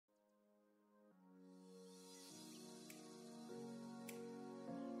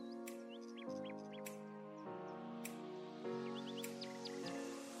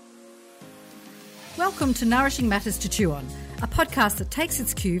Welcome to Nourishing Matters to Chew On, a podcast that takes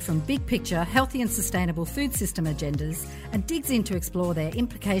its cue from big picture, healthy and sustainable food system agendas and digs in to explore their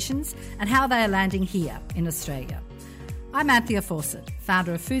implications and how they are landing here in Australia. I'm Anthea Fawcett,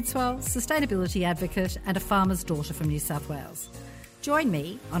 founder of Foodswell, sustainability advocate and a farmer's daughter from New South Wales. Join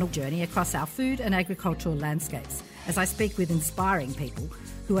me on a journey across our food and agricultural landscapes as I speak with inspiring people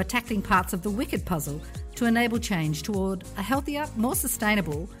who are tackling parts of the wicked puzzle to enable change toward a healthier, more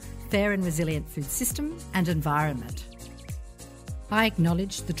sustainable, fair and resilient food system and environment. I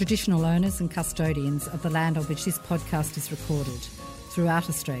acknowledge the traditional owners and custodians of the land on which this podcast is recorded throughout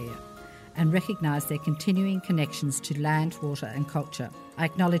Australia and recognise their continuing connections to land, water and culture. I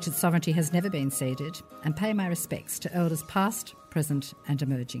acknowledge that sovereignty has never been ceded and pay my respects to elders past, present and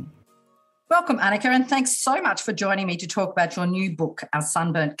emerging. Welcome, Annika, and thanks so much for joining me to talk about your new book, Our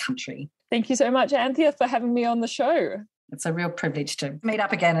Sunburnt Country. Thank you so much, Anthea, for having me on the show. It's a real privilege to meet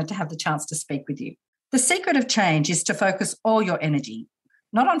up again and to have the chance to speak with you. The secret of change is to focus all your energy,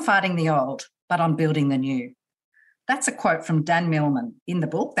 not on fighting the old, but on building the new. That's a quote from Dan Millman in the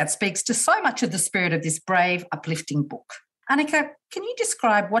book that speaks to so much of the spirit of this brave, uplifting book. Annika, can you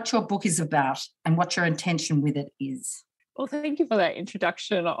describe what your book is about and what your intention with it is? Well, thank you for that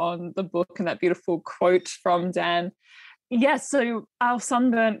introduction on the book and that beautiful quote from Dan. Yes, so Our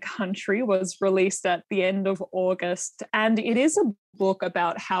Sunburnt Country was released at the end of August, and it is a book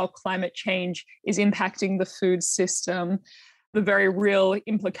about how climate change is impacting the food system, the very real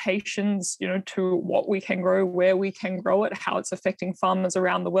implications, to what we can grow, where we can grow it, how it's affecting farmers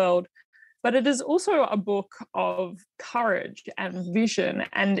around the world. But it is also a book of courage and vision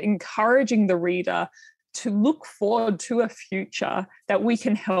and encouraging the reader to look forward to a future that we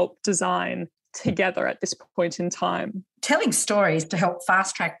can help design together at this point in time. Telling stories to help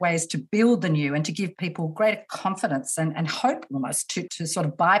fast-track ways to build the new and to give people greater confidence and hope almost to sort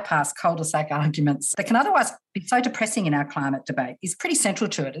of bypass cul-de-sac arguments that can otherwise be so depressing in our climate debate is pretty central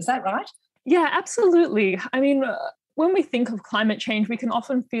to it. Is that right? Yeah, absolutely. I mean, when we think of climate change, we can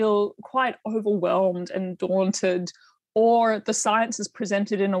often feel quite overwhelmed and daunted, or the science is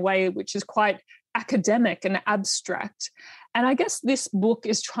presented in a way which is quite academic and abstract. And I guess this book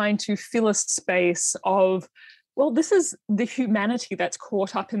is trying to fill a space of, well, this is the humanity that's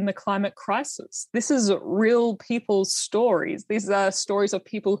caught up in the climate crisis. This is real people's stories. These are stories of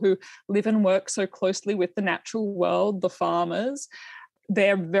people who live and work so closely with the natural world, the farmers.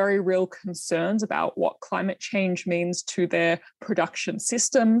 Their very real concerns about what climate change means to their production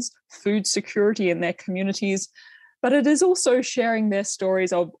systems, food security in their communities. But it is also sharing their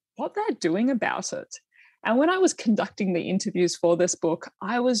stories of what they're doing about it. And when I was conducting the interviews for this book,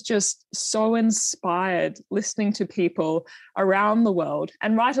 I was just so inspired listening to people around the world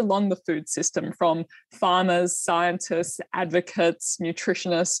and right along the food system, from farmers, scientists, advocates,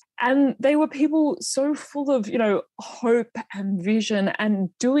 nutritionists. And they were people so full of, hope and vision and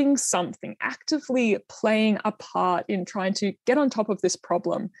doing something, actively playing a part in trying to get on top of this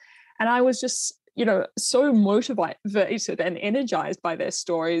problem. And I was just so motivated and energized by their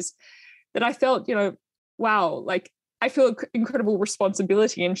stories that I felt, wow, I feel incredible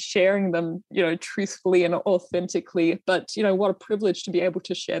responsibility in sharing them, truthfully and authentically. But, what a privilege to be able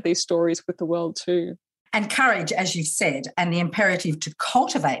to share these stories with the world too. And courage, as you've said, and the imperative to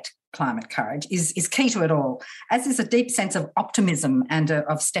cultivate climate courage is key to it all, as is a deep sense of optimism and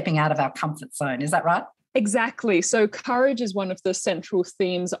of stepping out of our comfort zone. Is that right? Exactly. So courage is one of the central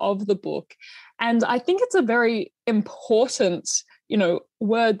themes of the book. And I think it's a very important,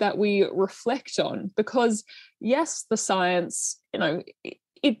 word that we reflect on, because yes, the science,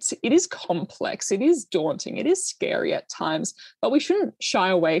 it is complex, it is daunting, it is scary at times, but we shouldn't shy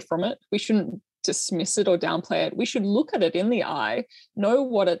away from it. We shouldn't dismiss it or downplay it. We should look at it in the eye, know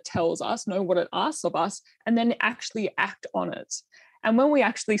what it tells us, know what it asks of us, and then actually act on it. And when we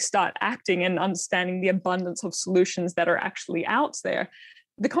actually start acting and understanding the abundance of solutions that are actually out there,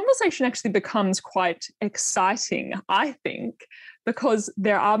 the conversation actually becomes quite exciting, I think, because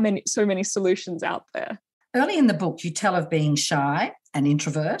there are so many solutions out there. Early in the book, you tell of being shy, an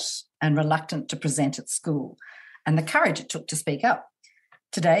introvert, and reluctant to present at school, and the courage it took to speak up.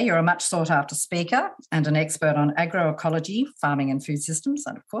 Today, you're a much sought-after speaker and an expert on agroecology, farming and food systems,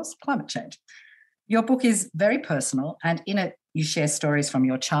 and of course, climate change. Your book is very personal, and in it, you share stories from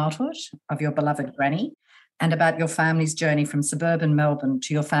your childhood, of your beloved granny, and about your family's journey from suburban Melbourne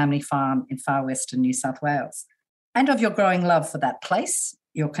to your family farm in far western New South Wales, and of your growing love for that place,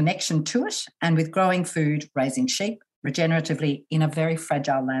 your connection to it, and with growing food, raising sheep regeneratively in a very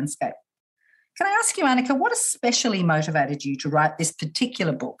fragile landscape. Can I ask you, Annika, what especially motivated you to write this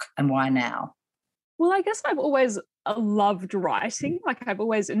particular book and why now? Well, I guess I've always loved writing. Like I've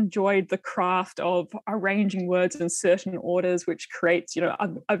always enjoyed the craft of arranging words in certain orders, which creates,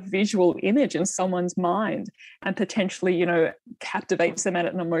 a visual image in someone's mind and potentially, captivates them at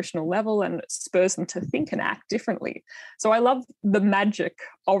an emotional level and spurs them to think and act differently. So I love the magic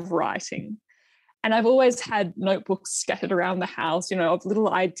of writing. And I've always had notebooks scattered around the house, of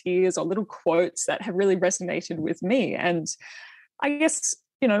little ideas or little quotes that have really resonated with me. And I guess,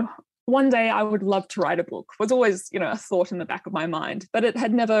 one day I would love to write a book was always, a thought in the back of my mind, but it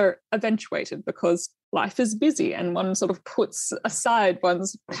had never eventuated because life is busy and one sort of puts aside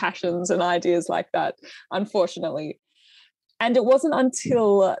one's passions and ideas like that, unfortunately. And it wasn't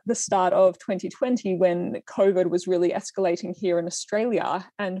until the start of 2020 when COVID was really escalating here in Australia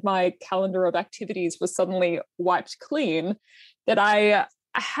and my calendar of activities was suddenly wiped clean that I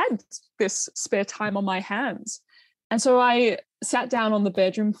had this spare time on my hands. And so I sat down on the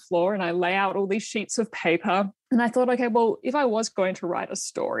bedroom floor and I lay out all these sheets of paper. And I thought, okay, well, if I was going to write a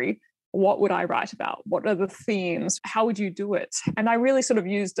story, what would I write about? What are the themes? How would you do it? And I really sort of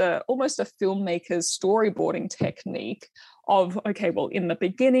used almost a filmmaker's storyboarding technique of, okay, well, in the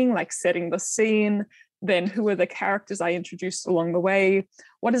beginning, like setting the scene, then who are the characters I introduced along the way?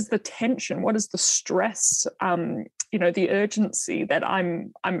 What is the tension? What is the stress? The urgency that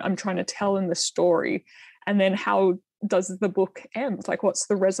I'm trying to tell in the story? And then how does the book end? Like, what's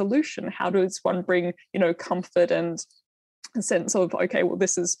the resolution? How does one bring, comfort and a sense of, okay, well,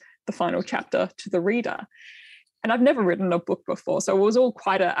 this is the final chapter to the reader? And I've never written a book before, so it was all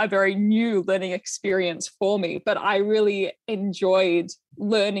quite a very new learning experience for me, but I really enjoyed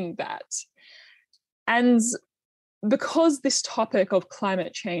learning that. And because this topic of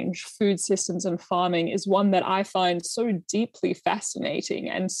climate change, food systems and farming is one that I find so deeply fascinating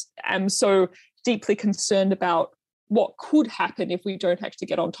and am so deeply concerned about what could happen if we don't actually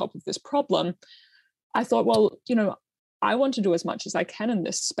get on top of this problem, I thought, well, I want to do as much as I can in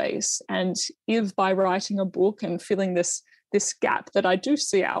this space. And if by writing a book and filling this gap that I do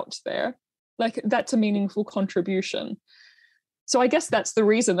see out there, like that's a meaningful contribution. So I guess that's the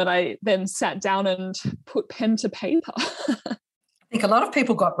reason that I then sat down and put pen to paper. I think a lot of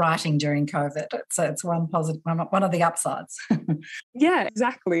people got writing during COVID. So it's one of the upsides. Yeah,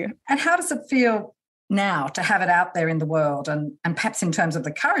 exactly. And how does it feel now to have it out there in the world and perhaps in terms of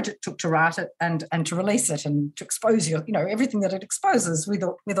the courage it took to write it and to release it and to expose everything that it exposes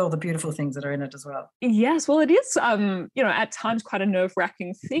with all the beautiful things that are in it as well? Yes, well, it is, at times quite a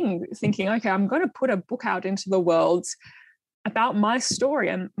nerve-wracking thing, thinking, okay, I'm going to put a book out into the world about my story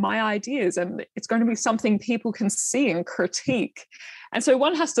and my ideas, and it's going to be something people can see and critique. And so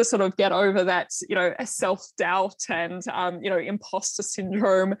one has to sort of get over that, self-doubt and, imposter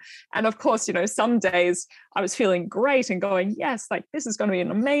syndrome. And of course, some days I was feeling great and going, yes, like this is going to be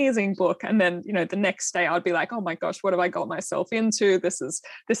an amazing book. And then, the next day I'd be like, oh my gosh, what have I got myself into? This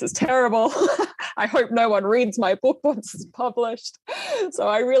is terrible. I hope no one reads my book once it's published. So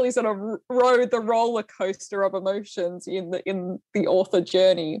I really sort of rode the roller coaster of emotions in the author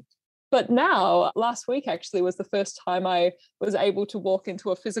journey. But now, last week actually was the first time I was able to walk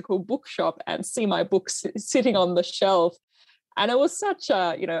into a physical bookshop and see my books sitting on the shelf. And it was such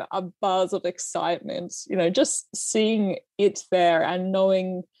a buzz of excitement, just seeing it there and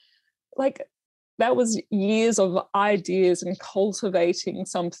knowing like that was years of ideas and cultivating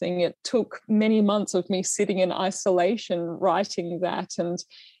something. It took many months of me sitting in isolation, writing that. And,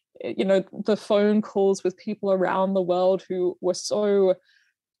 the phone calls with people around the world who were so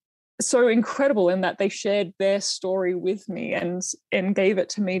incredible in that they shared their story with me and gave it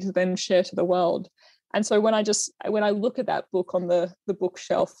to me to then share to the world. And so when I look at that book on the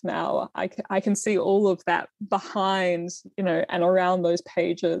bookshelf now, I can see all of that behind, and around those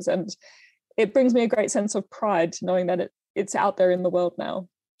pages. And it brings me a great sense of pride knowing that it's out there in the world now.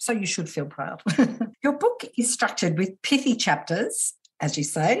 So you should feel proud. Your book is structured with pithy chapters, as you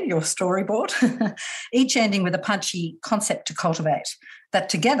say, your storyboard, each ending with a punchy concept to cultivate that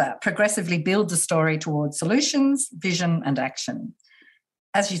together progressively builds a story towards solutions, vision and action.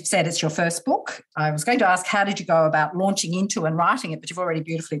 As you've said, it's your first book. I was going to ask, how did you go about launching into and writing it, but you've already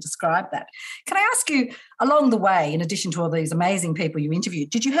beautifully described that. Can I ask you, along the way, in addition to all these amazing people you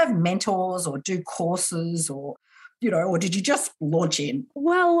interviewed, did you have mentors or do courses or did you just launch in?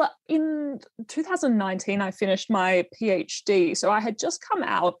 Well, in 2019, I finished my PhD. So I had just come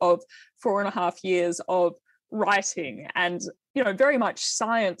out of 4.5 years of writing and, very much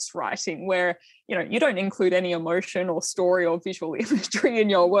science writing where, you don't include any emotion or story or visual imagery in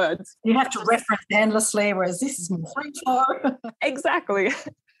your words. You have to reference endlessly, whereas this is more free flow. Exactly.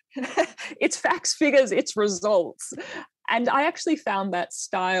 It's facts, figures, it's results. And I actually found that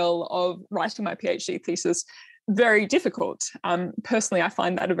style of writing my PhD thesis very difficult. Personally, I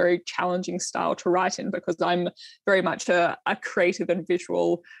find that a very challenging style to write in because I'm very much a creative and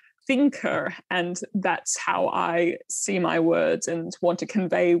visual thinker, and that's how I see my words and want to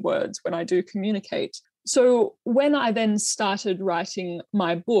convey words when I do communicate. So when I then started writing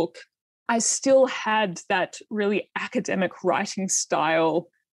my book, I still had that really academic writing style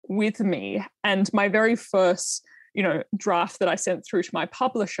with me. And my very first, draft that I sent through to my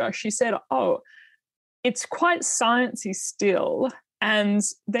publisher, she said, "Oh, it's quite sciencey still. And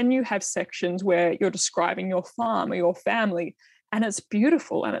then you have sections where you're describing your farm or your family, and it's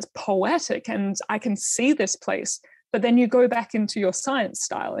beautiful and it's poetic, and I can see this place. But then you go back into your science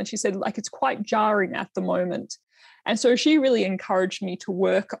style." And she said, it's quite jarring at the moment. And so she really encouraged me to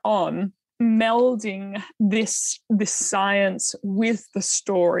work on melding this science with the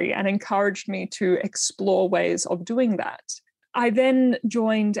story and encouraged me to explore ways of doing that. I then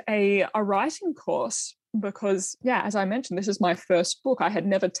joined a writing course because, as I mentioned, this is my first book. I had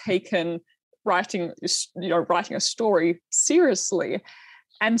never taken writing a story seriously.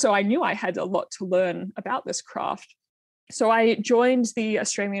 And so I knew I had a lot to learn about this craft. So I joined the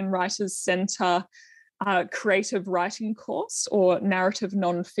Australian Writers Centre creative writing course, or narrative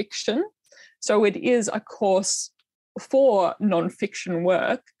nonfiction. So it is a course for nonfiction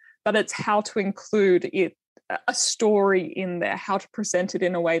work, but it's how to include a story in there, how to present it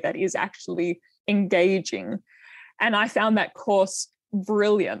in a way that is actually engaging. And I found that course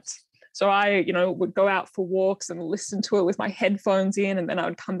brilliant. So I, would go out for walks and listen to it with my headphones in, and then I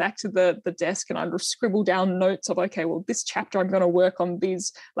would come back to the desk and I'd scribble down notes of, okay, well, this chapter I'm going to work on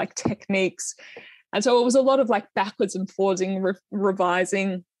these techniques. And so it was a lot of backwards and forwardsing,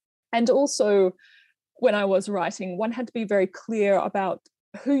 revising. And also when I was writing, one had to be very clear about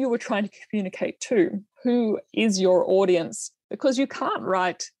who you were trying to communicate to, who is your audience, because you can't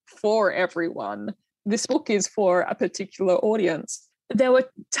write for everyone. This book is for a particular audience. There were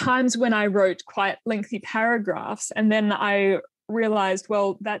times when I wrote quite lengthy paragraphs, and then I realized,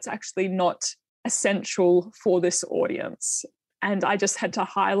 well, that's actually not essential for this audience. And I just had to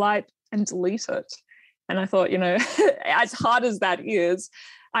highlight and delete it. And I thought, as hard as that is,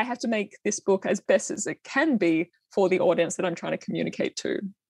 I have to make this book as best as it can be for the audience that I'm trying to communicate to.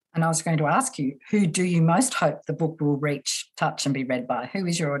 And I was going to ask you, who do you most hope the book will reach, touch, and be read by? Who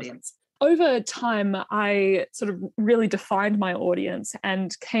is your audience? Over time, I sort of really defined my audience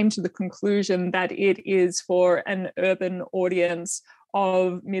and came to the conclusion that it is for an urban audience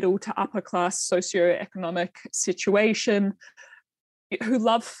of middle to upper class socioeconomic situation, who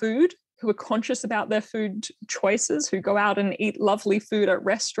love food, who are conscious about their food choices, who go out and eat lovely food at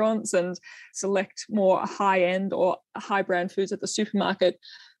restaurants and select more high-end or high-brand foods at the supermarket,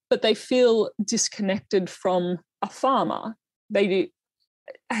 but they feel disconnected from a farmer. They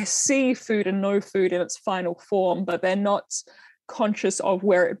see food and know food in its final form, but they're not conscious of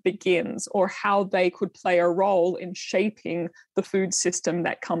where it begins or how they could play a role in shaping the food system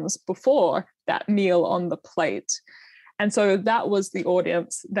that comes before that meal on the plate. And so that was the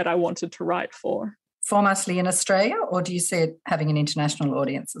audience that I wanted to write for. Foremostly in Australia, or do you see it having an international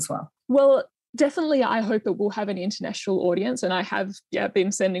audience as well? Well, definitely I hope it will have an international audience. And I have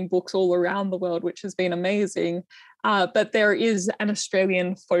been sending books all around the world, which has been amazing. But there is an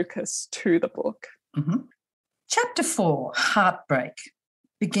Australian focus to the book. Mm-hmm. Chapter 4, Heartbreak,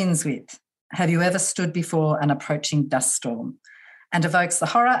 begins with, have you ever stood before an approaching dust storm? And evokes the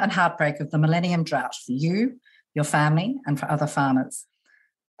horror and heartbreak of the millennium drought for you, your family, and for other farmers.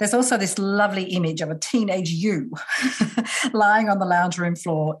 There's also this lovely image of a teenage you lying on the lounge room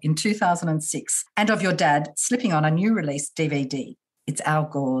floor in 2006 and of your dad slipping on a new release DVD. It's Al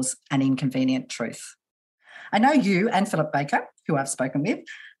Gore's An Inconvenient Truth. I know you and Philip Baker, who I've spoken with,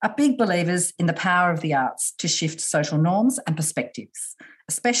 are big believers in the power of the arts to shift social norms and perspectives,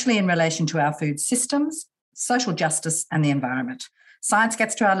 especially in relation to our food systems, social justice and the environment. Science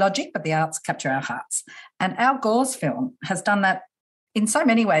gets to our logic, but the arts capture our hearts. And Al Gore's film has done that in so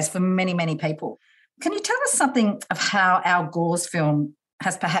many ways for many, many people. Can you tell us something of how Al Gore's film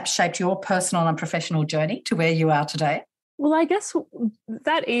has perhaps shaped your personal and professional journey to where you are today? Well, I guess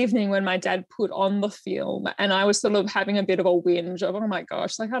that evening when my dad put on the film and I was sort of having a bit of a whinge of, oh my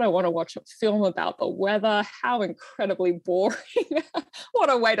gosh, I don't want to watch a film about the weather. How incredibly boring.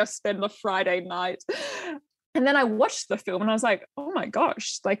 What a way to spend a Friday night. And then I watched the film and I was like, oh my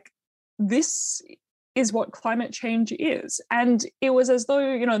gosh, this is what climate change is. And it was as though,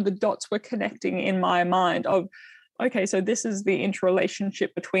 the dots were connecting in my mind of, okay, so this is the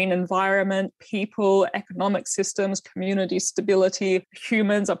interrelationship between environment, people, economic systems, community stability.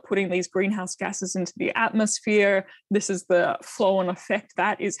 Humans are putting these greenhouse gases into the atmosphere. This is the flow-on effect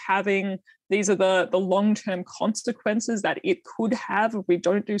that is having. These are the long-term consequences that it could have if we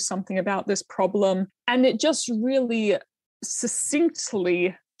don't do something about this problem. And it just really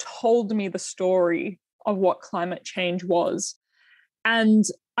succinctly told me the story of what climate change was. And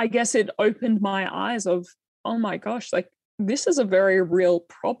I guess it opened my eyes of, oh my gosh, like this is a very real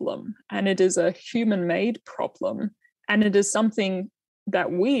problem, and it is a human-made problem, and it is something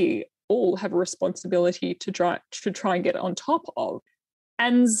that we all have a responsibility to try and get on top of.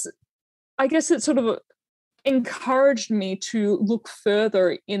 And I guess it sort of encouraged me to look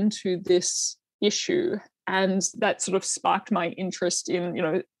further into this issue, and that sort of sparked my interest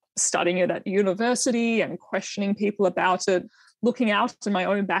in, studying it at university and questioning people about it, looking out in my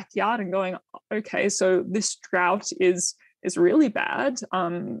own backyard and going, okay, so this drought is really bad.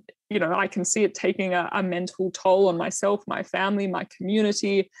 I can see it taking a mental toll on myself, my family, my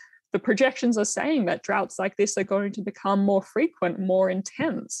community. The projections are saying that droughts like this are going to become more frequent, more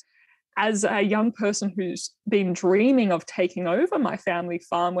intense. As a young person who's been dreaming of taking over my family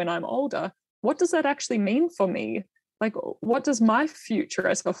farm when I'm older, what does that actually mean for me? Like, what does my future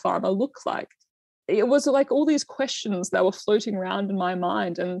as a farmer look like? It was like all these questions that were floating around in my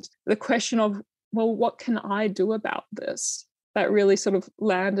mind, and the question of, well, what can I do about this? That really sort of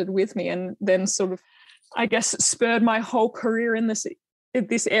landed with me, and then sort of, I guess, spurred my whole career in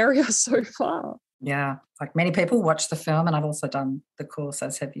this area so far. Yeah, like many people watch the film, and I've also done the course,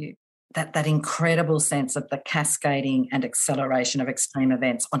 as have you. That incredible sense of the cascading and acceleration of extreme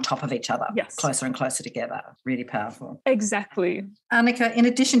events on top of each other, yes, closer and closer together. Really powerful. Exactly. Annika, in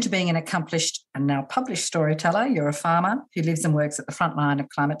addition to being an accomplished and now published storyteller, you're a farmer who lives and works at the front line of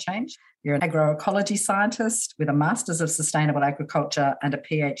climate change. You're an agroecology scientist with a Masters of Sustainable Agriculture and a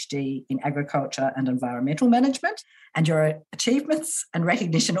PhD in Agriculture and Environmental Management. And your achievements and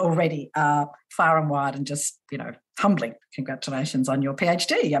recognition already are far and wide and just, humbling. Congratulations on your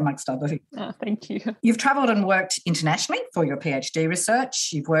PhD, amongst other things. Oh, thank you. You've travelled and worked internationally for your PhD research.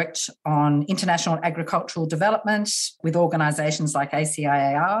 You've worked on international agricultural development with organisations like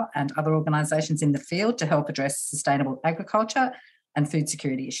ACIAR and other organisations in the field to help address sustainable agriculture and food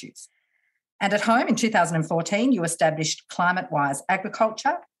security issues. And at home in 2014, you established Climate-Wise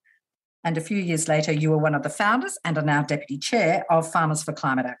Agriculture. And a few years later, you were one of the founders and are now deputy chair of Farmers for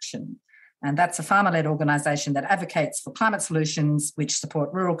Climate Action. And that's a farmer-led organisation that advocates for climate solutions which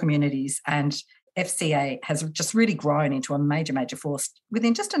support rural communities. And FCA has just really grown into a major, major force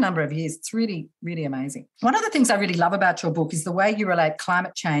within just a number of years. It's really, really amazing. One of the things I really love about your book is the way you relate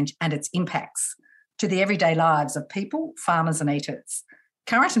climate change and its impacts to the everyday lives of people, farmers and eaters,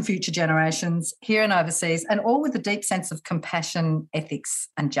 current and future generations, here and overseas, and all with a deep sense of compassion, ethics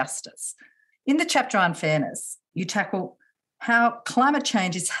and justice. In the chapter on fairness, you tackle how climate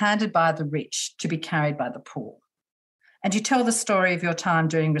change is handed by the rich to be carried by the poor. And you tell the story of your time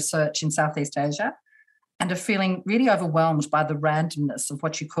doing research in Southeast Asia and of feeling really overwhelmed by the randomness of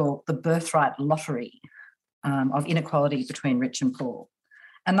what you call the birthright lottery of inequality between rich and poor.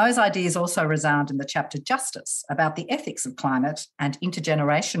 And those ideas also resound in the chapter Justice, about the ethics of climate and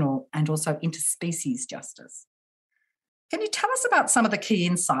intergenerational and also interspecies justice. Can you tell us about some of the key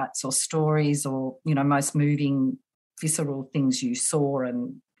insights or stories or, most moving, visceral things you saw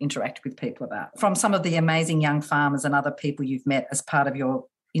and interacted with people about from some of the amazing young farmers and other people you've met as part of your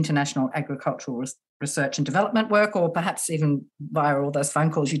international agricultural research and development work, or perhaps even via all those phone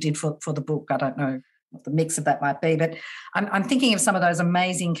calls you did for the book? I don't know what the mix of that might be, but I'm thinking of some of those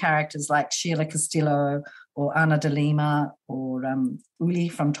amazing characters like Sheila Castillo or Anna de Lima or Uli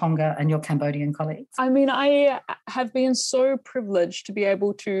from Tonga and your Cambodian colleagues. I mean, I have been so privileged to be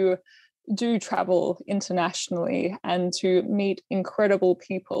able to do travel internationally and to meet incredible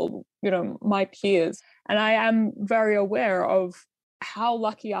people, my peers. And I am very aware of how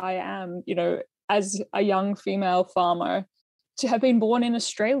lucky I am, as a young female farmer to have been born in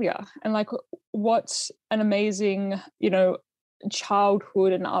Australia, and like what an amazing,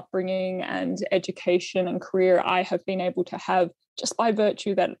 childhood and upbringing and education and career I have been able to have just by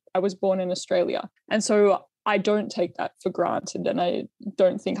virtue that I was born in Australia. And so I don't take that for granted, and I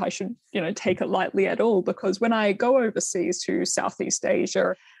don't think I should, take it lightly at all, because when I go overseas to Southeast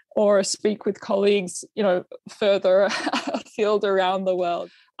Asia or speak with colleagues, further afield around the world,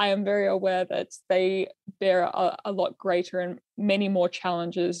 I am very aware that they bear a lot greater and many more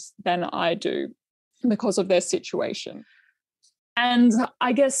challenges than I do because of their situation. And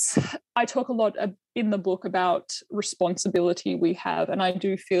I guess I talk a lot in the book about responsibility we have, and I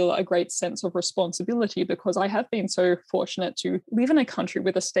do feel a great sense of responsibility because I have been so fortunate to live in a country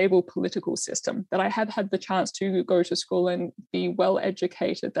with a stable political system, that I have had the chance to go to school and be well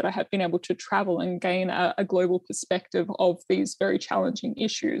educated, that I have been able to travel and gain a global perspective of these very challenging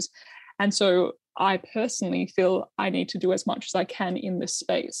issues. And so I personally feel I need to do as much as I can in this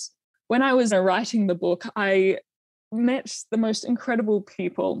space. When I was writing the book, I met the most incredible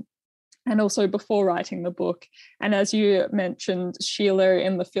people, and also before writing the book. And as you mentioned, Sheila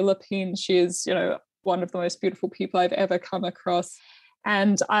in the Philippines, she is, one of the most beautiful people I've ever come across.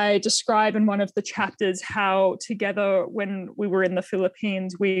 And I describe in one of the chapters how together, when we were in the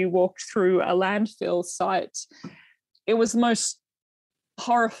Philippines, we walked through a landfill site. It was the most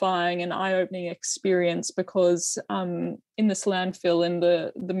horrifying and eye-opening experience because in this landfill in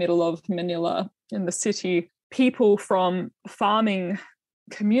the middle of Manila, in the city, people from farming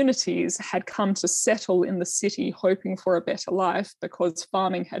communities had come to settle in the city hoping for a better life because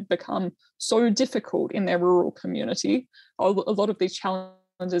farming had become so difficult in their rural community. A lot of these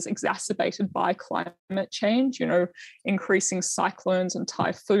challenges exacerbated by climate change, increasing cyclones and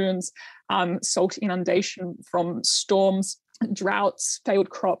typhoons, salt inundation from storms, droughts, failed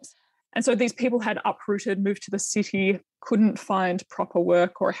crops. And so these people had uprooted, moved to the city, couldn't find proper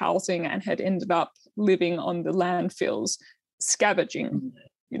work or housing, and had ended up living on the landfills, scavenging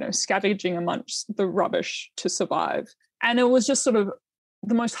amongst the rubbish to survive. And it was just sort of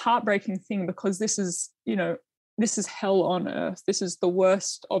the most heartbreaking thing because this is hell on earth. This is the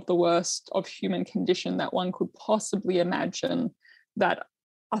worst of human condition that one could possibly imagine, that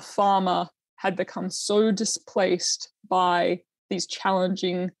a farmer had become so displaced by these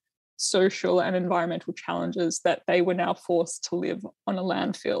challenging social and environmental challenges that they were now forced to live on a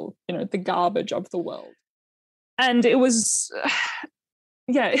landfill, the garbage of the world. And it was,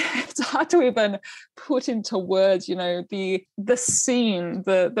 it's hard to even put into words, the scene,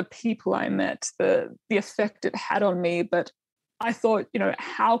 the people I met, the effect it had on me. But I thought,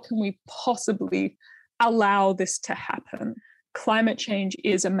 how can we possibly allow this to happen? Climate change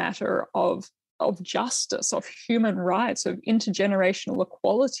is a matter of justice, of human rights, of intergenerational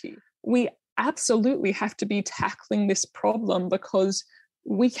equality. We absolutely have to be tackling this problem because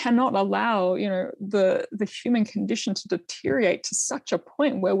we cannot allow, the human condition to deteriorate to such a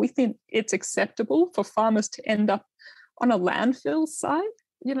point where we think it's acceptable for farmers to end up on a landfill site.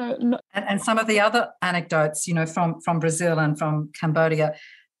 And some of the other anecdotes, from Brazil and from Cambodia,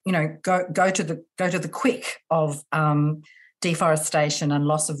 go to the quick of deforestation and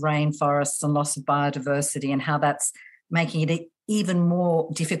loss of rainforests and loss of biodiversity, and how that's making it even more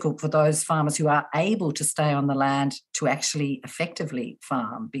difficult for those farmers who are able to stay on the land to actually effectively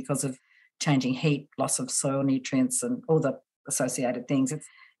farm because of changing heat, loss of soil nutrients, and all the associated things.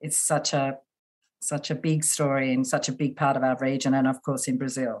 It's such a big story and such a big part of our region, and of course in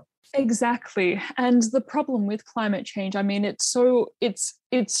Brazil. Exactly. And the problem with climate change, it's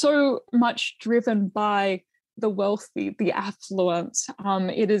so much driven by the wealthy, the affluent.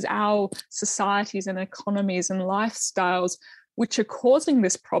 It is our societies and economies and lifestyles which are causing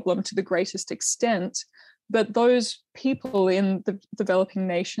this problem to the greatest extent. But those people in the developing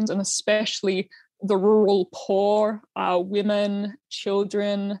nations, and especially the rural poor, women,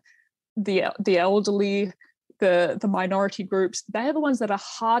 children, the elderly, the minority groups, they're the ones that are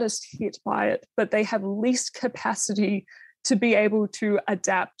hardest hit by it, but they have least capacity to be able to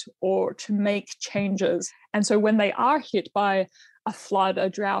adapt or to make changes. And so when they are hit by a flood, a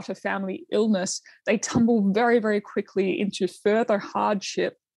drought, a family illness, they tumble very, very quickly into further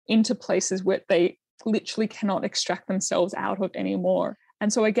hardship, into places where they literally cannot extract themselves out of anymore.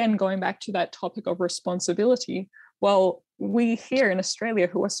 And so again, going back to that topic of responsibility, well, we here in Australia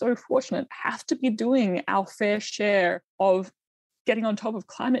who are so fortunate have to be doing our fair share of getting on top of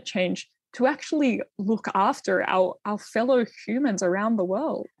climate change to actually look after our fellow humans around the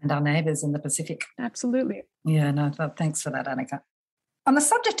world. And our neighbours in the Pacific. Absolutely. Yeah, no, thanks for that, Annika. On the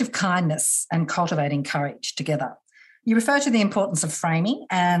subject of kindness and cultivating courage together, you refer to the importance of framing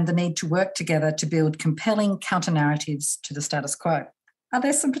and the need to work together to build compelling counter-narratives to the status quo. Are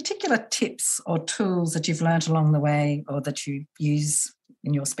there some particular tips or tools that you've learned along the way or that you use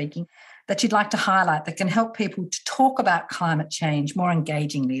in your speaking that you'd like to highlight that can help people to talk about climate change more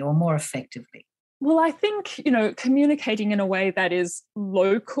engagingly or more effectively? Well, I think, communicating in a way that is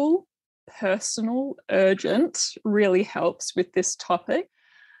local, personal, urgent really helps with this topic.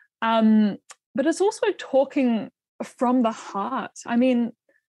 But it's also talking from the heart.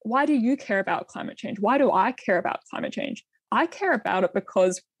 Why do you care about climate change? Why do I care about climate change? I care about it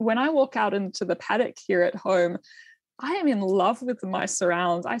because when I walk out into the paddock here at home, I am in love with my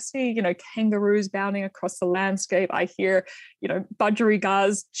surrounds. I see, kangaroos bounding across the landscape. I hear,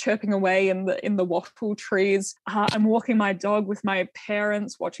 budgerigars chirping away in the waffle trees. I'm walking my dog with my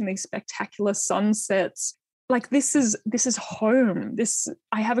parents, watching these spectacular sunsets. Like this is home.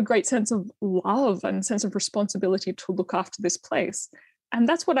 I have a great sense of love and sense of responsibility to look after this place. And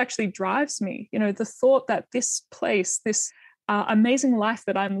that's what actually drives me. The thought that this place, this amazing life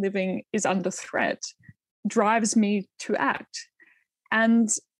that I'm living is under threat drives me to act. And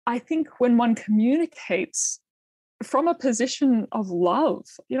I think when one communicates from a position of love,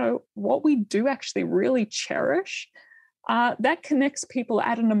 what we do actually really cherish, that connects people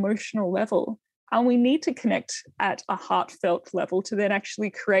at an emotional level. And we need to connect at a heartfelt level to then actually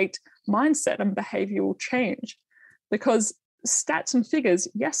create mindset and behavioral change. Because stats and figures,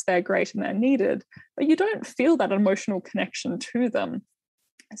 yes, they're great and they're needed, but you don't feel that emotional connection to them.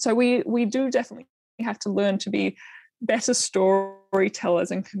 So we do definitely have to learn to be better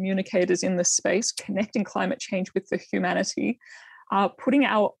storytellers and communicators in this space, connecting climate change with the humanity, putting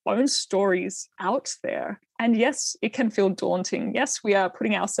our own stories out there. And yes, it can feel daunting. Yes, we are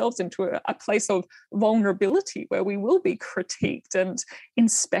putting ourselves into a place of vulnerability where we will be critiqued and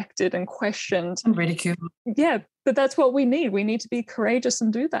inspected and questioned. And ridiculed. Yeah, but that's what we need. We need to be courageous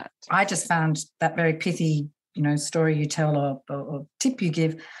and do that. I just found that very pithy, story you tell or tip you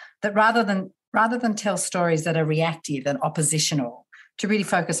give, that rather than tell stories that are reactive and oppositional, to really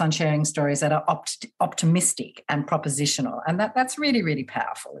focus on sharing stories that are optimistic and propositional. And that's really, really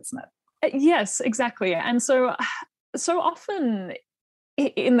powerful, isn't it? Yes, exactly. And so often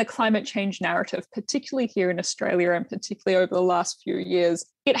in the climate change narrative, particularly here in Australia and particularly over the last few years,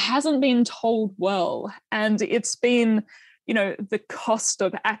 it hasn't been told well. And it's been, the cost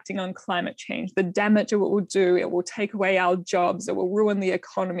of acting on climate change, the damage it will do, it will take away our jobs, it will ruin the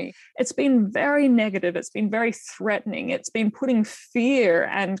economy. It's been very negative. It's been very threatening. It's been putting fear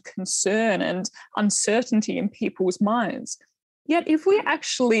and concern and uncertainty in people's minds. Yet if we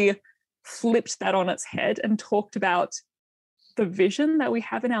actually flipped that on its head and talked about the vision that we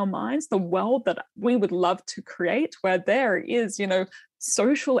have in our minds, the world that we would love to create, where there is,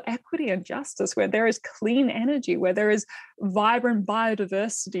 social equity and justice, where there is clean energy, where there is vibrant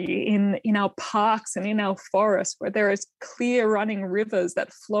biodiversity in our parks and in our forests, where there is clear running rivers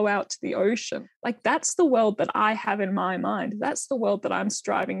that flow out to the ocean. Like that's the world that I have in my mind. That's the world that I'm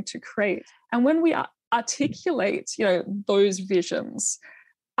striving to create. And when we articulate, those visions,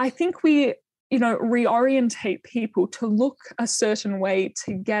 I think we reorientate people to look a certain way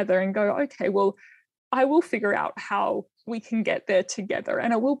together and go, okay, well, I will figure out how we can get there together.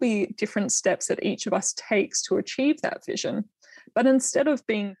 And it will be different steps that each of us takes to achieve that vision. But instead of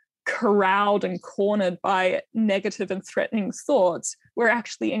being corralled and cornered by negative and threatening thoughts, we're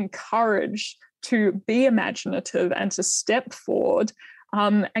actually encouraged to be imaginative and to step forward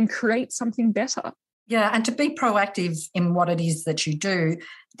and create something better. Yeah, and to be proactive in what it is that you do,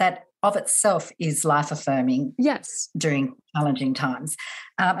 that of itself is life-affirming. Yes. During challenging times.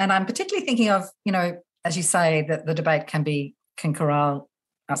 And I'm particularly thinking of, as you say, that the debate can corral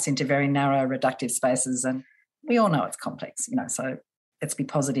us into very narrow, reductive spaces. And we all know it's complex, so let's be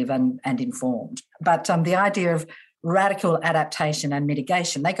positive and informed. But the idea of radical adaptation and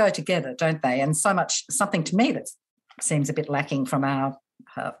mitigation, they go together, don't they? And something to me that seems a bit lacking from our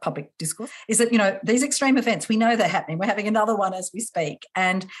public discourse is that, these extreme events, we know they're happening. We're having another one as we speak.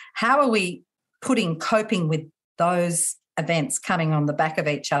 And how are we coping with those events coming on the back of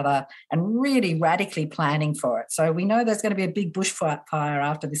each other and really radically planning for it? So we know there's going to be a big bushfire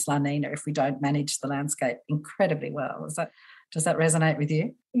after this La Nina if we don't manage the landscape incredibly well. Does that resonate with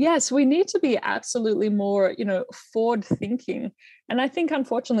you? Yes, we need to be absolutely more, forward thinking. And I think,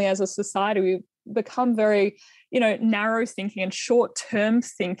 unfortunately, as a society, we've become very, narrow thinking and short-term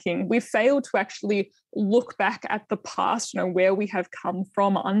thinking. We've failed to actually look back at the past, where we have come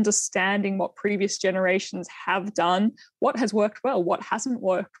from, understanding what previous generations have done, what has worked well, what hasn't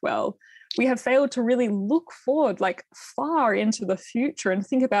worked well. We have failed to really look forward, like far into the future and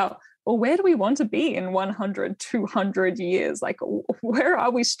think about, well, where do we want to be in 100, 200 years? Like, where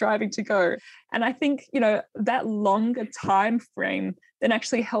are we striving to go? And I think, that longer time frame then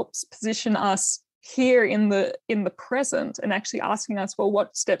actually helps position us here in the present and actually asking us, well,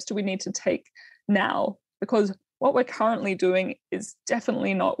 what steps do we need to take now? Because what we're currently doing is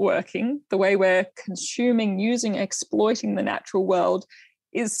definitely not working. The way we're consuming, using, exploiting the natural world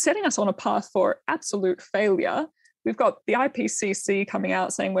is setting us on a path for absolute failure. We've got the IPCC coming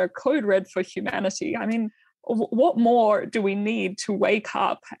out saying we're code red for humanity. I mean, what more do we need to wake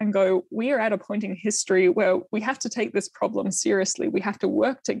up and go, we are at a point in history where we have to take this problem seriously. We have to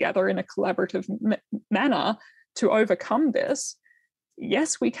work together in a collaborative manner to overcome this,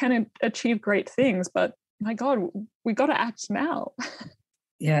 yes, we can achieve great things, but my God, we got to act now.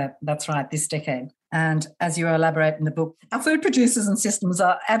 Yeah, that's right, this decade. And as you elaborate in the book, our food producers and systems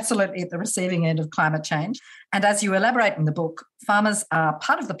are absolutely at the receiving end of climate change. And as you elaborate in the book, farmers are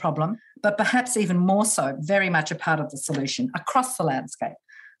part of the problem, but perhaps even more so, very much a part of the solution across the landscape.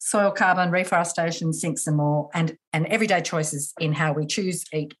 Soil carbon, reforestation, sinks and more, and everyday choices in how we choose,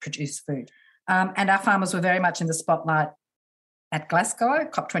 eat, produce food. And our farmers were very much in the spotlight at Glasgow,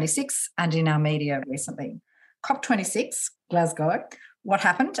 COP26, and in our media recently. COP26, Glasgow, what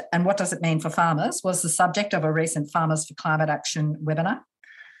happened and what does it mean for farmers was the subject of a recent Farmers for Climate Action webinar.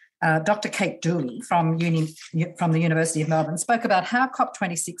 Dr. Kate Dooley from the University of Melbourne spoke about how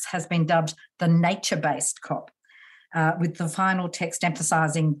COP26 has been dubbed the nature-based COP, with the final text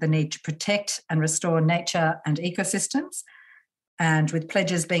emphasising the need to protect and restore nature and ecosystems, and with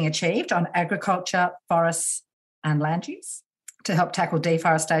pledges being achieved on agriculture, forests and land use to help tackle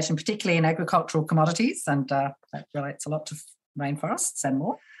deforestation, particularly in agricultural commodities, and that relates a lot to rainforests and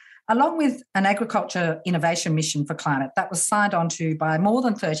more, along with an agriculture innovation mission for climate that was signed on to by more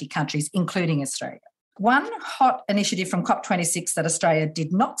than 30 countries, including Australia. One hot initiative from COP26 that Australia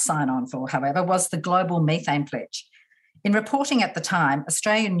did not sign on for, however, was the Global Methane Pledge. In reporting at the time,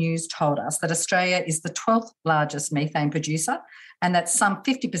 Australian News told us that Australia is the 12th largest methane producer and that some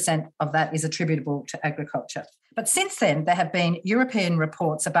 50% of that is attributable to agriculture. But since then, there have been European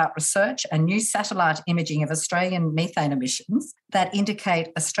reports about research and new satellite imaging of Australian methane emissions that indicate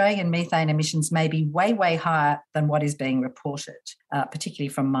Australian methane emissions may be way, way higher than what is being reported, particularly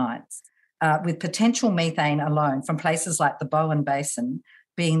from mines, with potential methane alone from places like the Bowen Basin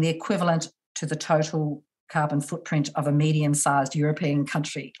being the equivalent to the total carbon footprint of a medium-sized European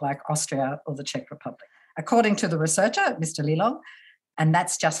country like Austria or the Czech Republic. According to the researcher, Mr. Lilong, and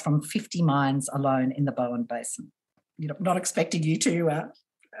that's just from 50 mines alone in the Bowen Basin. Not expecting you to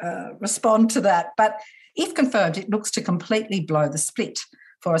respond to that, but if confirmed, it looks to completely blow the split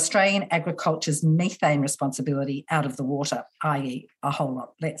for Australian agriculture's methane responsibility out of the water, i.e. a whole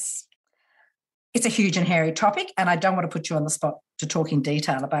lot less. It's a huge and hairy topic, and I don't want to put you on the spot to talk in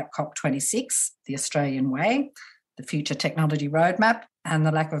detail about COP26, the Australian way, the future technology roadmap, and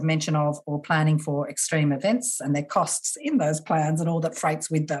the lack of mention of or planning for extreme events and their costs in those plans and all that freights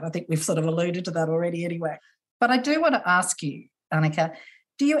with that. I think we've sort of alluded to that already anyway. But I do want to ask you, Annika,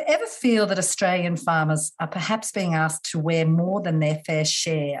 do you ever feel that Australian farmers are perhaps being asked to wear more than their fair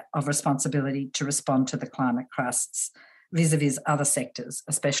share of responsibility to respond to the climate crisis vis-a-vis other sectors,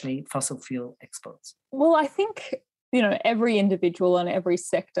 especially fossil fuel exports? Well, I think, every individual and every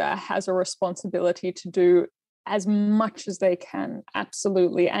sector has a responsibility to do as much as they can,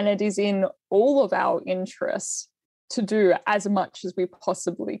 absolutely. And it is in all of our interests to do as much as we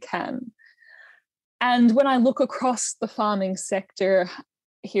possibly can. And when I look across the farming sector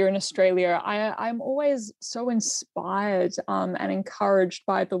here in Australia, I'm always so inspired and encouraged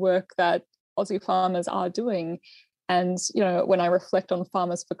by the work that Aussie farmers are doing. And, when I reflect on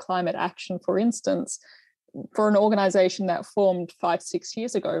Farmers for Climate Action, for instance, for an organisation that formed 5-6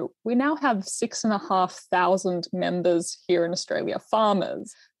 years ago, we now have 6,500 members here in Australia,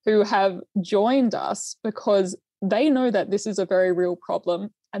 farmers, who have joined us because they know that this is a very real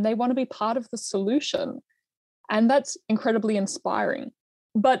problem and they want to be part of the solution. And that's incredibly inspiring.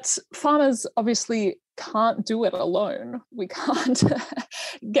 But farmers obviously can't do it alone. We can't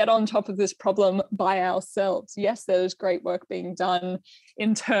get on top of this problem by ourselves. Yes, there's great work being done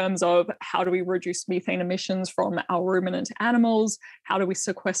in terms of how do we reduce methane emissions from our ruminant animals? How do we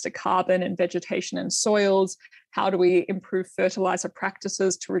sequester carbon in vegetation and soils? How do we improve fertilizer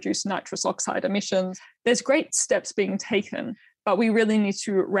practices to reduce nitrous oxide emissions? There's great steps being taken, but we really need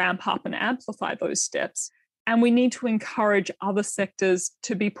to ramp up and amplify those steps. And we need to encourage other sectors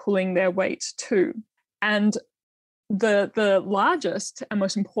to be pulling their weight too. And the largest and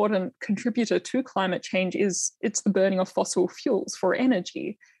most important contributor to climate change is it's the burning of fossil fuels for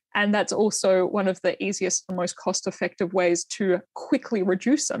energy. And that's also one of the easiest and most cost-effective ways to quickly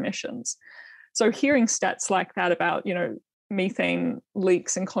reduce emissions. So hearing stats like that about, methane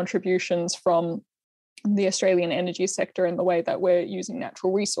leaks and contributions from the Australian energy sector and the way that we're using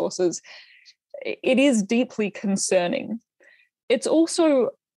natural resources, it is deeply concerning. It's also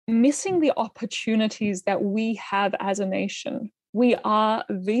missing the opportunities that we have as a nation. We are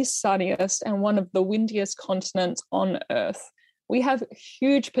the sunniest and one of the windiest continents on Earth. We have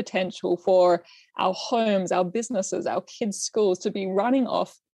huge potential for our homes, our businesses, our kids' schools to be running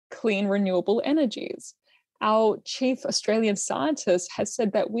off clean, renewable energies. Our chief Australian scientist has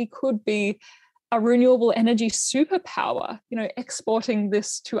said that we could be a renewable energy superpower, exporting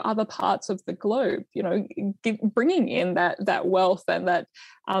this to other parts of the globe, bringing in that wealth and that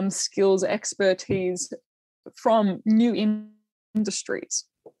skills, expertise from new industries.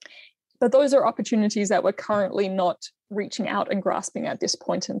 But those are opportunities that we're currently not reaching out and grasping at this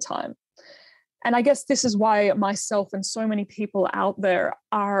point in time. And I guess this is why myself and so many people out there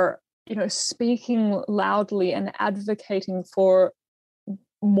are, speaking loudly and advocating for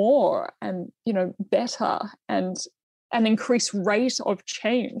more and, better and an increased rate of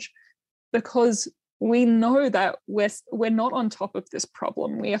change, because we know that we're not on top of this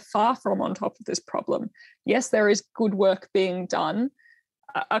problem. We are far from on top of this problem. Yes, there is good work being done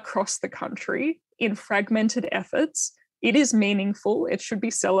across the country in fragmented efforts. It is meaningful. It should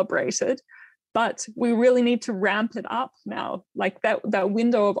be celebrated. But we really need to ramp it up now. Like that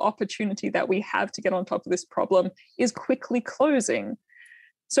window of opportunity that we have to get on top of this problem is quickly closing.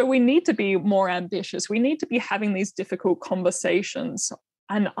 So we need to be more ambitious. We need to be having these difficult conversations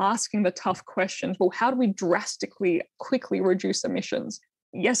and asking the tough questions. Well, how do we drastically, quickly reduce emissions?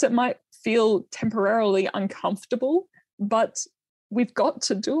 Yes, it might feel temporarily uncomfortable, but we've got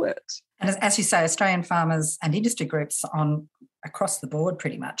to do it. And as you say, Australian farmers and industry groups across the board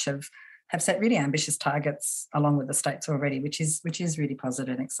pretty much have set really ambitious targets along with the states already, which is really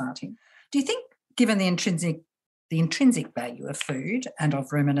positive and exciting. Do you think, given the intrinsic value of food and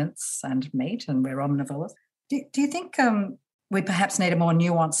of ruminants and meat, and we're omnivores, do you think we perhaps need a more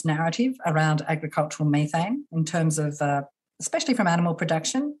nuanced narrative around agricultural methane in terms of, especially from animal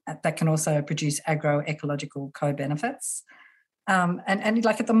production, that can also produce agroecological co-benefits? And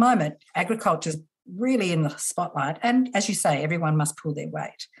like at the moment, agriculture is really in the spotlight. And as you say, everyone must pull their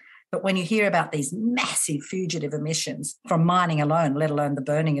weight. But when you hear about these massive fugitive emissions from mining alone, let alone the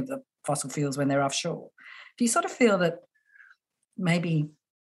burning of the fossil fuels when they're offshore, do you sort of feel that maybe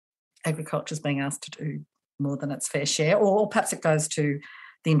agriculture is being asked to do more than its fair share? Or perhaps it goes to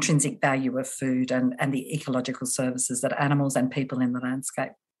the intrinsic value of food and the ecological services that animals and people in the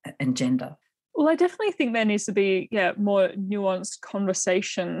landscape engender? Well, I definitely think there needs to be more nuanced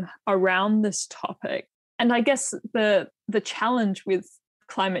conversation around this topic. And I guess the challenge with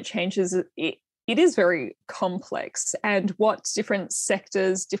climate change is it is very complex, and what different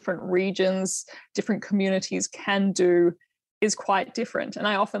sectors, different regions, different communities can do is quite different. And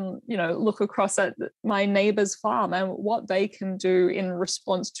I often, look across at my neighbour's farm and what they can do in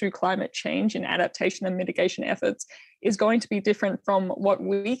response to climate change and adaptation and mitigation efforts is going to be different from what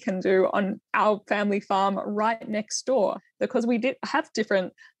we can do on our family farm right next door, because we have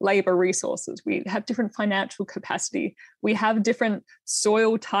different labour resources, we have different financial capacity, we have different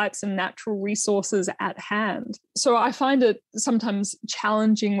soil types and natural resources at hand. So I find it sometimes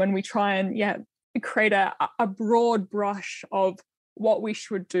challenging when we try and create a broad brush of what we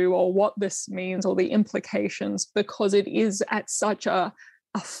should do or what this means or the implications, because it is at such a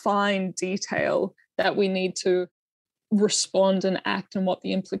fine detail that we need to respond and act and what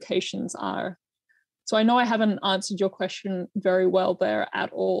the implications are. So I know I haven't answered your question very well there at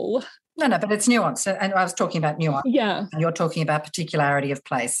all. No, but it's nuanced. And I was talking about nuance. Yeah. And you're talking about particularity of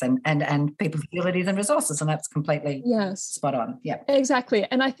place and people's abilities and resources, and that's completely spot on. Yeah. Exactly.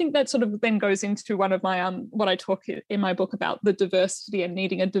 And I think that sort of then goes into one of my what I talk in my book about the diversity and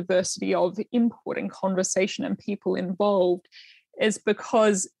needing a diversity of input and conversation and people involved, is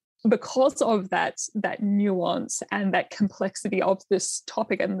because of that nuance and that complexity of this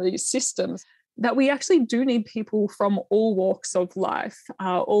topic and these systems, that we actually do need people from all walks of life,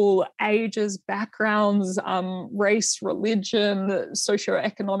 all ages, backgrounds, race, religion,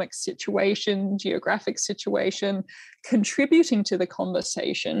 socioeconomic situation, geographic situation, contributing to the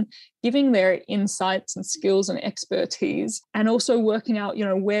conversation, giving their insights and skills and expertise, and also working out,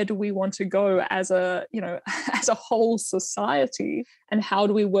 where do we want to go as a whole society, and how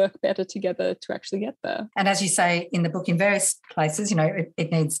do we work better together to actually get there? And as you say in the book, in various places,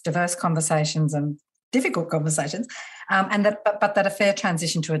 it needs diverse conversations and difficult conversations, but that a fair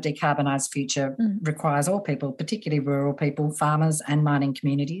transition to a decarbonised future requires all people, particularly rural people, farmers and mining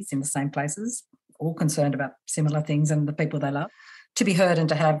communities in the same places, all concerned about similar things and the people they love, to be heard and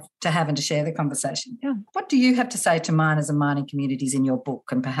to have and to share the conversation. Yeah. What do you have to say to miners and mining communities in your book,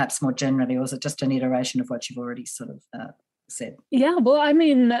 and perhaps more generally, or is it just an iteration of what you've already sort of said? Yeah, well, I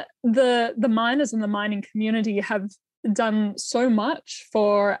mean, the miners and the mining community have done so much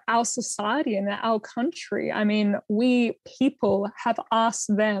for our society and our country. I mean, we people have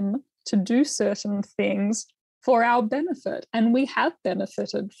asked them to do certain things for our benefit, and we have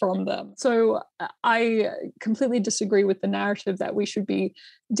benefited from them. So I completely disagree with the narrative that we should be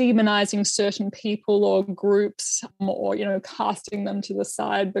demonizing certain people or groups, or, casting them to the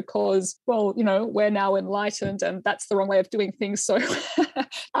side because, well, we're now enlightened and that's the wrong way of doing things. So,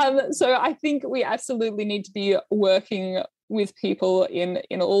 so I think we absolutely need to be working with people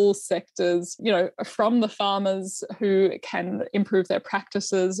in all sectors, from the farmers who can improve their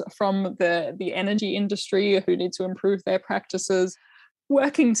practices, from the energy industry who need to improve their practices,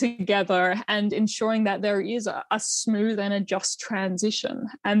 working together and ensuring that there is a smooth and a just transition.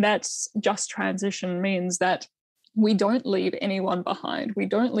 And that just transition means that we don't leave anyone behind. We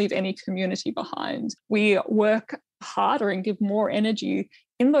don't leave any community behind. We work harder and give more energy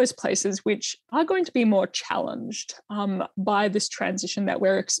in those places which are going to be more challenged by this transition that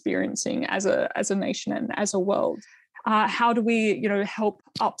we're experiencing as a nation and as a world. How do we, help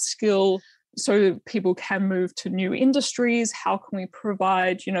upskill so people can move to new industries? How can we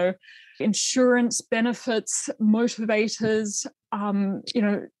provide, insurance benefits, motivators,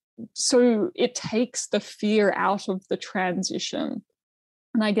 so it takes the fear out of the transition.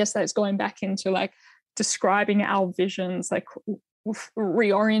 And I guess that's going back into like describing our visions, like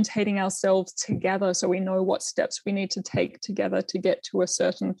reorientating ourselves together so we know what steps we need to take together to get to a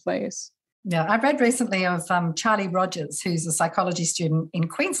certain place. Yeah, I read recently of Charlie Rogers, who's a psychology student in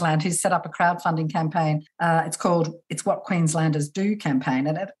Queensland, who's set up a crowdfunding campaign. It's called It's What Queenslanders Do campaign,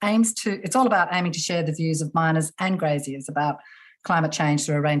 and it's all about aiming to share the views of miners and graziers about climate change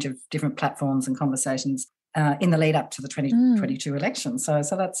through a range of different platforms and conversations in the lead up to the 2022 election. So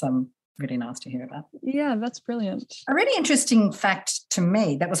that's really nice to hear about. Yeah, that's brilliant. A really interesting fact to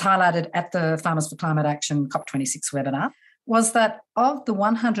me that was highlighted at the Farmers for Climate Action COP26 webinar was that of the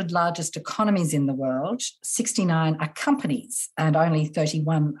 100 largest economies in the world, 69 are companies and only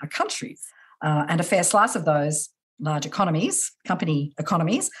 31 are countries. And a fair slice of those large economies, company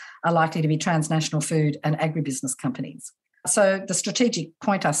economies, are likely to be transnational food and agribusiness companies. So the strategic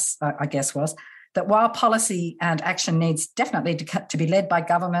point, I guess, was that while policy and action needs definitely to be led by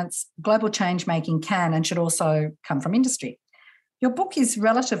governments, global change making can and should also come from industry. Your book is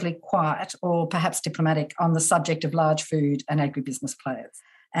relatively quiet or perhaps diplomatic on the subject of large food and agribusiness players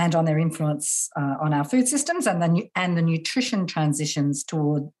and on their influence on our food systems and the nutrition transitions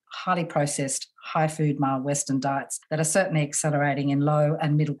toward highly processed, high food mile Western diets that are certainly accelerating in low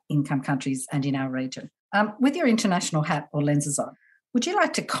and middle income countries and in our region. With your international hat or lenses on, would you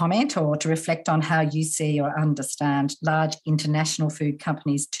like to comment or to reflect on how you see or understand large international food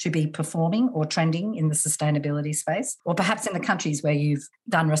companies to be performing or trending in the sustainability space, or perhaps in the countries where you've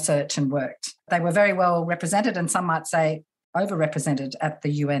done research and worked? They were very well represented and some might say overrepresented at the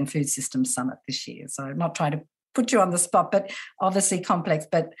UN Food Systems Summit this year. So I'm not trying to put you on the spot, but obviously complex,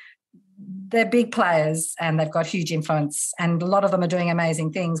 but they're big players and they've got huge influence and a lot of them are doing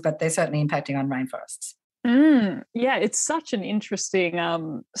amazing things, but they're certainly impacting on rainforests. Yeah, it's such an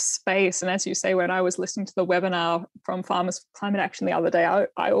interesting space. And as you say, when I was listening to the webinar from Farmers for Climate Action the other day,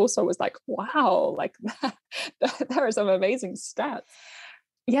 I also was like, wow, like there are some amazing stats.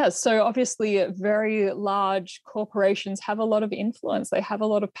 Yeah, so obviously very large corporations have a lot of influence. They have a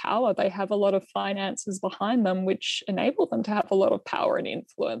lot of power. They have a lot of finances behind them, which enable them to have a lot of power and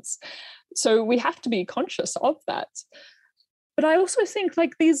influence. So we have to be conscious of that. But I also think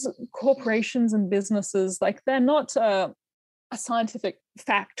like these corporations and businesses, like they're not a scientific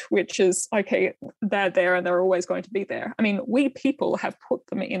fact, which is, okay, they're there and they're always going to be there. I mean, we people have put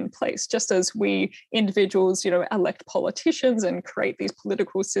them in place, just as we individuals, elect politicians and create these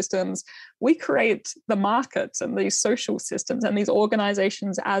political systems. We create the markets and these social systems and these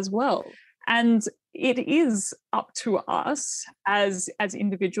organizations as well. And it is up to us as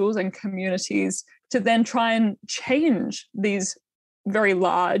individuals and communities to then try and change these very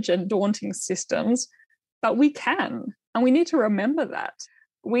large and daunting systems. But we can, and we need to remember that.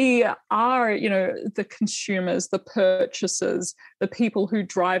 We are, the consumers, the purchasers, the people who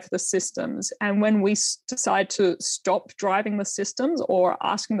drive the systems. And when we decide to stop driving the systems or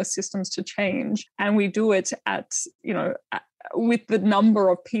asking the systems to change, and we do it at, with the number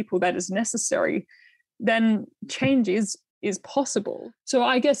of people that is necessary, then change is possible. So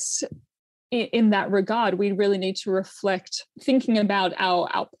I guess in that regard, we really need to reflect, thinking about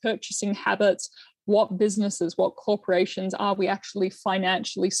our purchasing habits. What businesses, what corporations are we actually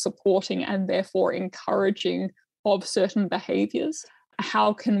financially supporting and therefore encouraging of certain behaviors?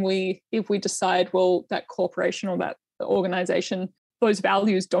 How can we, if we decide, well, that corporation or that organization, those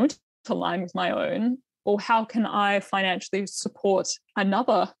values don't align with my own, or how can I financially support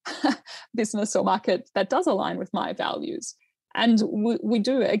another business or market that does align with my values? And we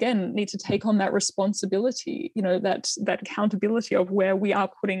do, again, need to take on that responsibility, that accountability of where we are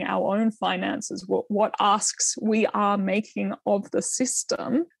putting our own finances, what asks we are making of the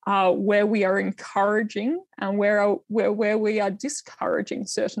system, where we are encouraging and where we are discouraging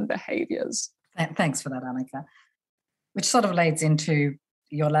certain behaviours. Thanks for that, Annika. Which sort of leads into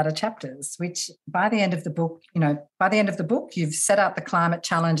your latter chapters, which by the end of the book, you've set out the climate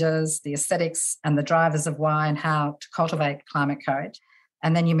challenges, the aesthetics and the drivers of why and how to cultivate climate courage.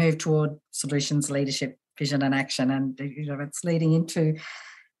 And then you move toward solutions, leadership, vision and action. And, it's leading into,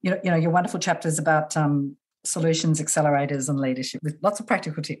 your wonderful chapters about solutions, accelerators and leadership with lots of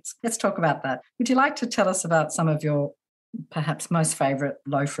practical tips. Let's talk about that. Would you like to tell us about some of your perhaps most favourite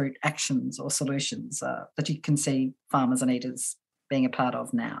low-fruit actions or solutions that you can see farmers and eaters being a part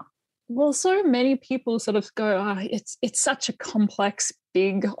of now? Well, so many people sort of go, it's such a complex,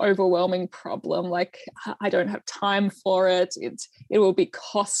 big, overwhelming problem. Like, I don't have time for it. It will be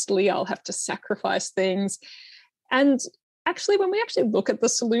costly. I'll have to sacrifice things. And actually, when we actually look at the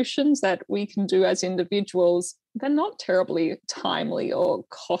solutions that we can do as individuals, they're not terribly timely or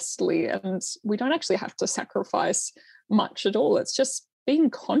costly. And we don't actually have to sacrifice much at all. It's just being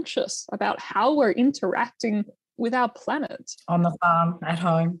conscious about how we're interacting with our planet. On the farm, at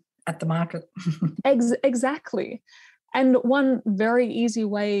home, at the market. Exactly. And one very easy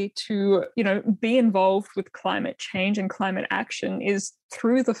way to, be involved with climate change and climate action is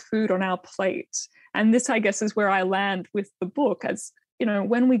through the food on our plate. And this, I guess, is where I land with the book. As,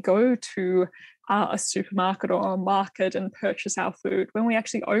 when we go to a supermarket or a market and purchase our food, when we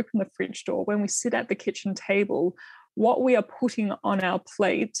actually open the fridge door, when we sit at the kitchen table, what we are putting on our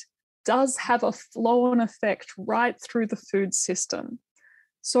plate does have a flow-on effect right through the food system.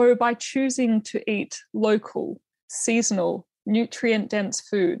 So by choosing to eat local, seasonal, nutrient-dense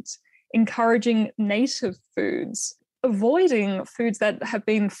foods, encouraging native foods, avoiding foods that have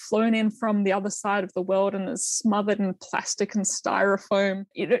been flown in from the other side of the world and is smothered in plastic and styrofoam,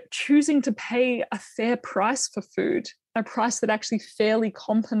 choosing to pay a fair price for food, a price that actually fairly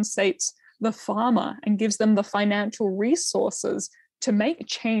compensates the farmer and gives them the financial resources to make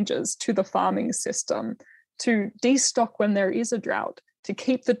changes to the farming system, to destock when there is a drought, to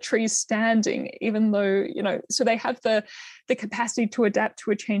keep the trees standing, even though, so they have the capacity to adapt to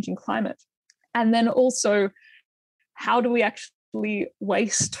a changing climate. And then also, how do we actually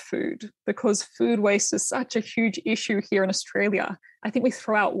waste food? Because food waste is such a huge issue here in Australia. I think we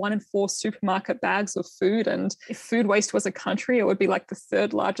throw out 1 in 4 supermarket bags of food. And if food waste was a country, it would be like the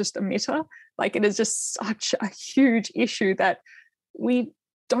 3rd largest emitter. Like, it is just such a huge issue that we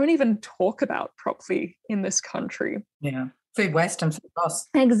don't even talk about properly in this country. Yeah, food waste and food loss.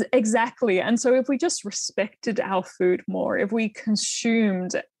 Exactly. And so if we just respected our food more, if we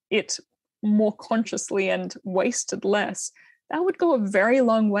consumed it more consciously and wasted less, that would go a very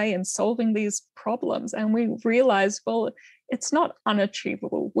long way in solving these problems. And we realize, well, it's not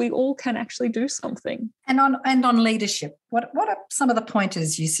unachievable. We all can actually do something. And on leadership, what are some of the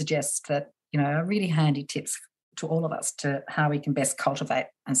pointers you suggest that, are really handy tips to all of us to how we can best cultivate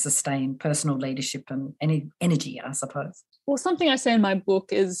and sustain personal leadership and energy, I suppose? Well, something I say in my book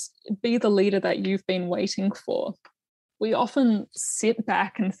is be the leader that you've been waiting for. We often sit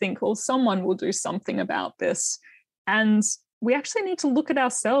back and think, well, someone will do something about this. And we actually need to look at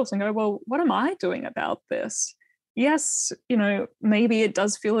ourselves and go, well, what am I doing about this? Yes, maybe it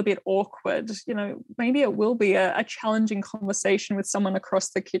does feel a bit awkward. Maybe it will be a challenging conversation with someone across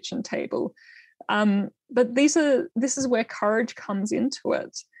the kitchen table. But this is where courage comes into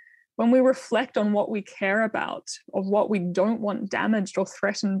it. When we reflect on what we care about, of what we don't want damaged or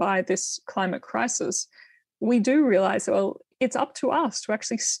threatened by this climate crisis, we do realize, well, it's up to us to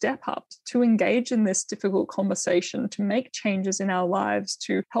actually step up, to engage in this difficult conversation, to make changes in our lives,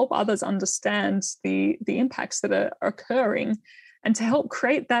 to help others understand the impacts that are occurring, and to help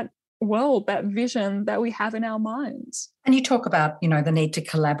create that world, that vision that we have in our minds. And you talk about, the need to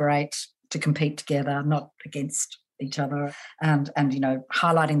collaborate, to compete together, not against each other, and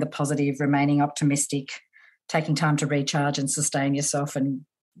highlighting the positive, remaining optimistic, taking time to recharge and sustain yourself and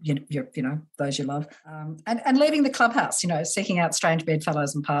those you love, and leaving the clubhouse, seeking out strange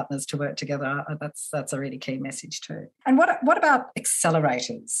bedfellows and partners to work together. That's a really key message too. And what about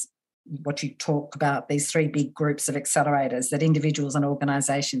accelerators? What you talk about, these 3 big groups of accelerators that individuals and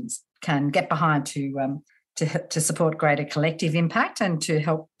organisations can get behind to support greater collective impact and to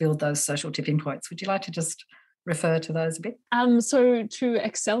help build those social tipping points. Would you like to just refer to those a bit? So to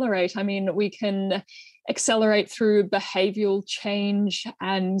accelerate, we can accelerate through behavioural change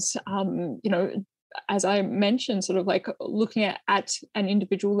and, as I mentioned, sort of like looking at an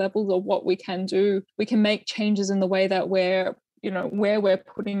individual level of what we can do, we can make changes in the way that where we're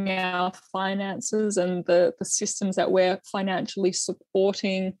putting our finances and the systems that we're financially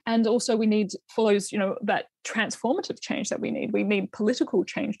supporting. And also we need, for those, that transformative change that we need political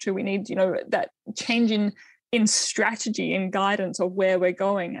change too. We need, that change in strategy and guidance of where we're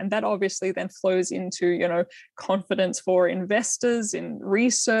going. And that obviously then flows into, confidence for investors in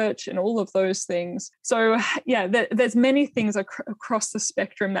research and all of those things. So yeah, there's many things across the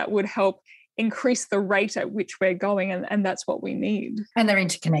spectrum that would help increase the rate at which we're going, and that's what we need. And they're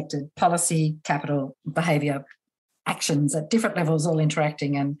interconnected: policy, capital, behaviour, actions at different levels, all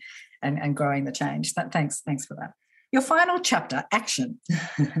interacting and growing the change. Thanks for that. Your final chapter, Action,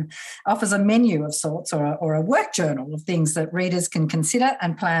 offers a menu of sorts or a work journal of things that readers can consider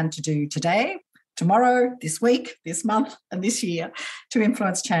and plan to do today, tomorrow, this week, this month, and this year to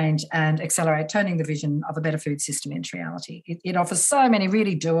influence change and accelerate turning the vision of a better food system into reality. It offers so many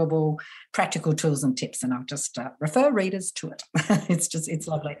really doable, practical tools and tips, and I'll just refer readers to it. It's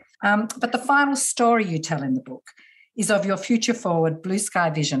lovely. But the final story you tell in the book is of your future-forward blue sky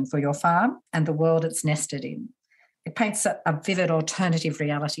vision for your farm and the world it's nested in. It paints a vivid alternative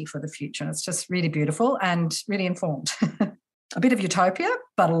reality for the future. It's just really beautiful and really informed. A bit of utopia,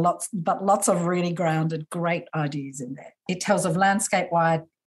 but lots of really grounded, great ideas in there. It tells of landscape-wide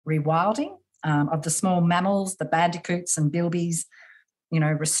rewilding, of the small mammals, the bandicoots and bilbies,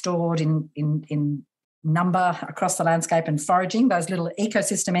 restored in number across the landscape and foraging, those little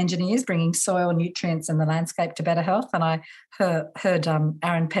ecosystem engineers bringing soil, nutrients and the landscape to better health. And I heard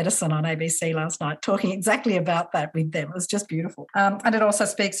Aaron Pedersen on ABC last night talking exactly about that with them. It was just beautiful. And it also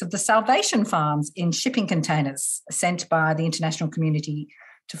speaks of the salvation farms in shipping containers sent by the international community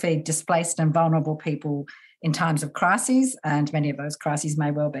to feed displaced and vulnerable people in times of crises, and many of those crises may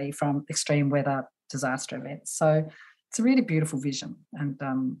well be from extreme weather disaster events. So it's a really beautiful vision, and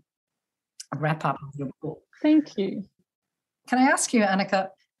a wrap up of your book. Thank you. Can I ask you, Annika,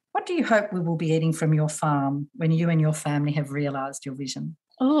 what do you hope we will be eating from your farm when you and your family have realised your vision?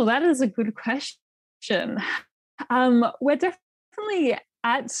 Oh, that is a good question. We're definitely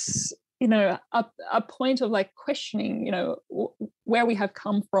at, a point of like questioning, where we have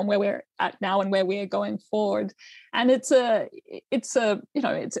come from, where we're at now, and where we are going forward. And it's a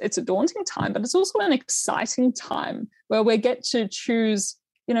daunting time, but it's also an exciting time where we get to choose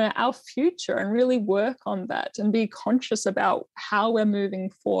our future and really work on that and be conscious about how we're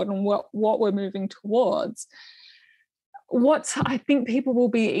moving forward and what we're moving towards. What I think people will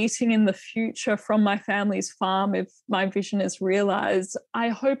be eating in the future from my family's farm, if my vision is realized, I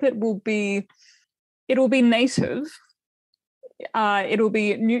hope it'll be native, it'll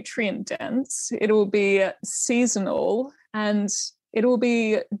be nutrient dense, it'll be seasonal, and it'll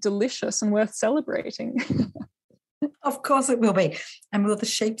be delicious and worth celebrating. Of course it will be. And will the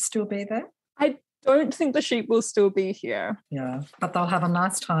sheep still be there? I don't think the sheep will still be here. Yeah, but they'll have a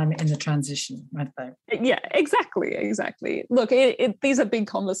nice time in the transition, won't they? Yeah, exactly. Look, these are big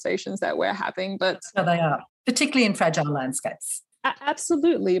conversations that we're having, but... So they are, particularly in fragile landscapes.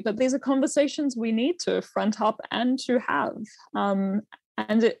 Absolutely, but these are conversations we need to front up and to have. And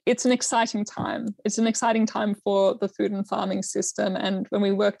it's an exciting time. It's an exciting time for the food and farming system. And when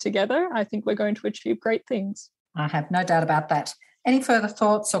we work together, I think we're going to achieve great things. I have no doubt about that. Any further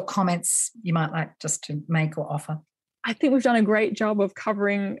thoughts or comments you might like just to make or offer? I think we've done a great job of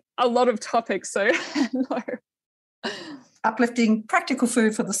covering a lot of topics, so no. Uplifting practical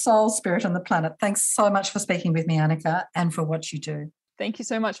food for the soul, spirit and the planet. Thanks so much for speaking with me, Annika, and for what you do. Thank you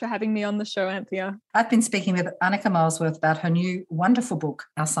so much for having me on the show, Anthea. I've been speaking with Annika Molesworth about her new wonderful book,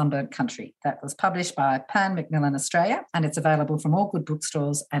 Our Sunburnt Country, that was published by Pan Macmillan Australia, and it's available from all good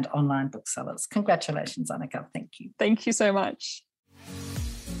bookstores and online booksellers. Congratulations, Annika. Thank you. Thank you so much.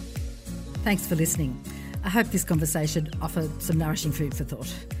 Thanks for listening. I hope this conversation offered some nourishing food for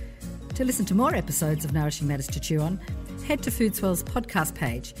thought. To listen to more episodes of Nourishing Matters to Chew On, head to Foodswell's podcast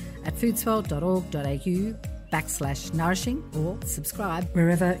page at foodswell.org.au/nourishing or subscribe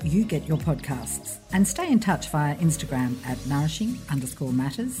wherever you get your podcasts. And stay in touch via Instagram at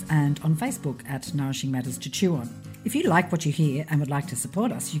nourishing_matters and on Facebook at Nourishing Matters to Chew On. If you like what you hear and would like to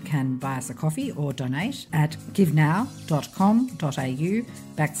support us, you can buy us a coffee or donate at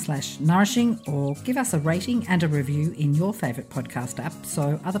givenow.com.au/nourishing or give us a rating and a review in your favourite podcast app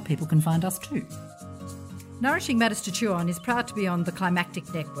so other people can find us too. Nourishing Matters to Chew On is proud to be on the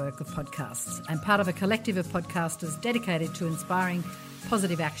Climactic network of podcasts and part of a collective of podcasters dedicated to inspiring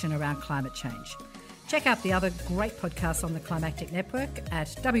positive action around climate change. Check out the other great podcasts on the Climactic network at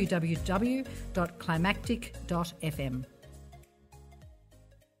www.climactic.fm.